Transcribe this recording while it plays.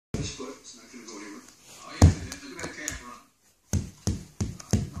foot. It's not going to go anywhere. Oh, yes, it is. Look at that cat run.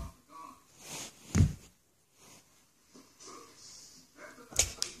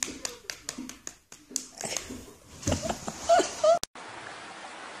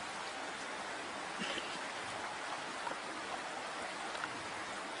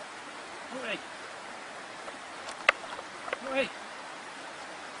 Away! Away!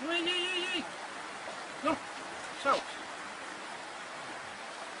 Away! Yay! No! Zo!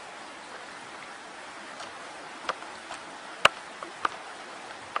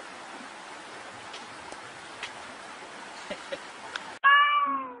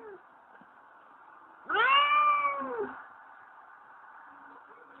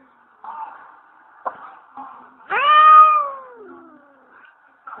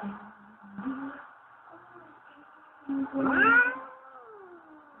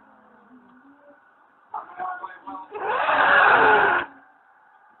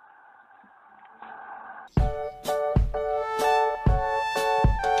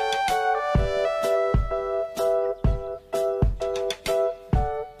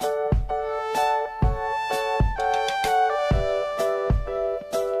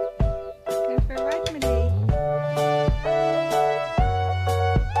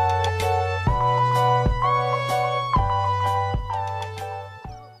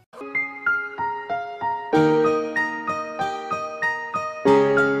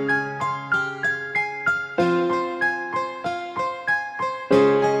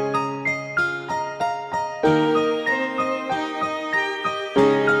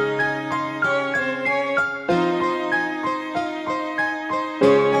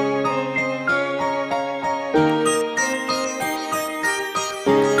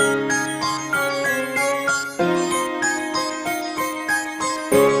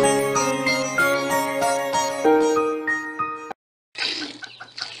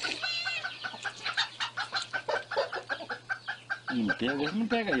 Não pega, não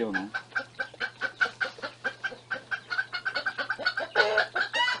pega eu não.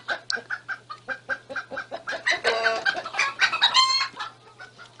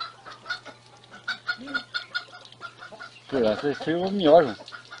 Você foi o melhor.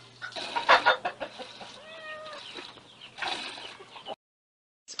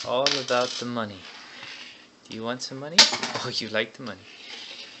 It's all about the money. Do you want some money? Oh, you like the money.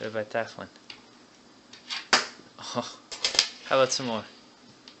 What about that one? Oh, how about some more?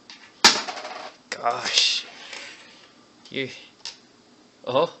 Gosh. You.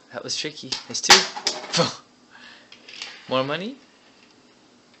 Oh, that was tricky. There's two. More money?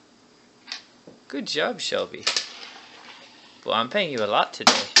 Good job, Shelby. Well, I'm paying you a lot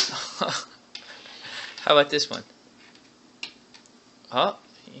today. How about this one? Oh,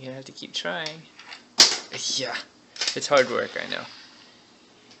 you're gonna have to keep trying. Yeah, it's hard work, I know.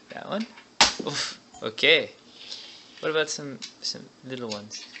 That one? Oof, okay. What about some little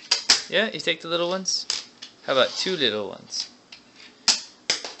ones? Yeah, you take the little ones? How about two little ones?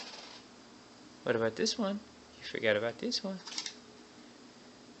 What about this one? You forgot about this one.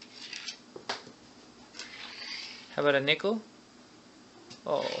 How about a nickel?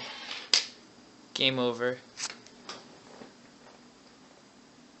 Oh, game over.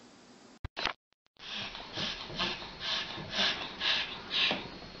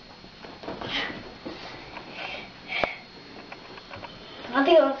 I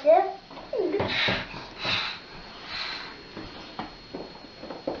think that's it.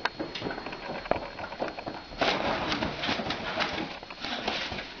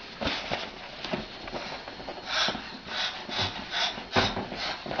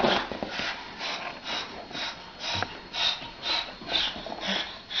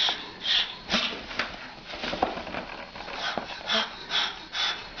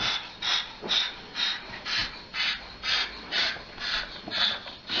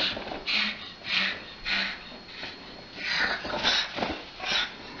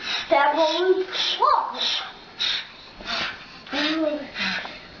 That one was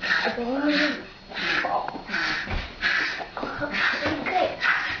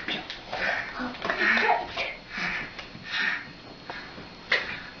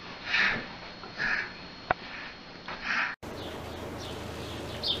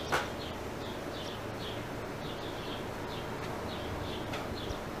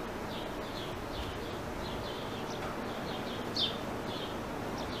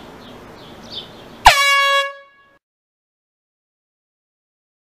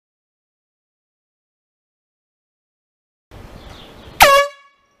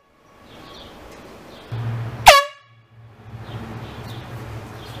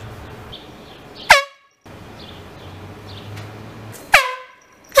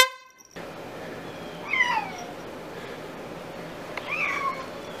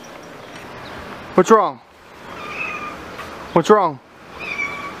What's wrong? What's wrong?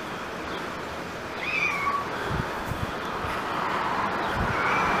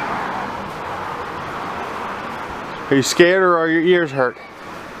 Are you scared or are your ears hurt?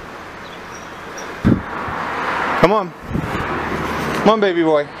 Come on. Come on, baby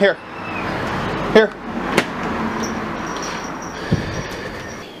boy. Here. Here.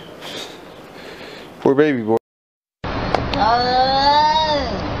 Poor baby boy.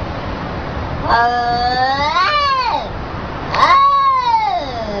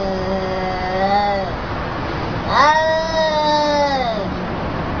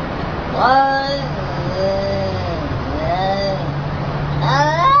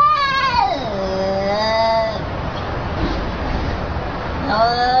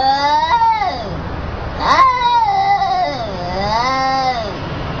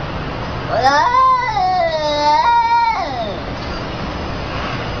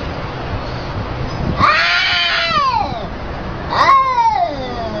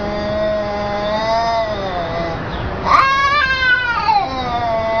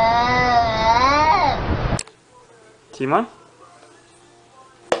 Тима?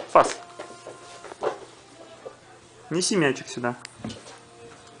 Фас. Неси мячик сюда.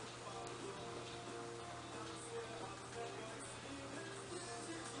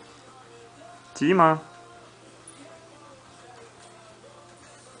 Тима.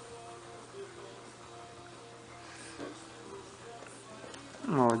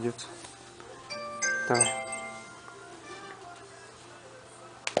 Молодец. Давай.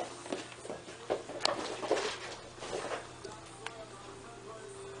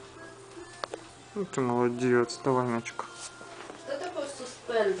 Ну ты молодец. Давай мячик. Что такое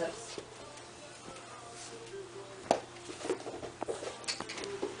суспендерс?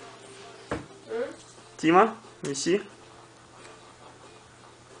 Тима, неси.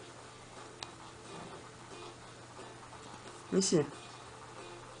 Неси.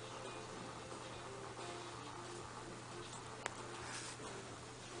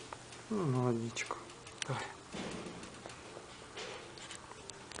 Ну, молодечко. Давай.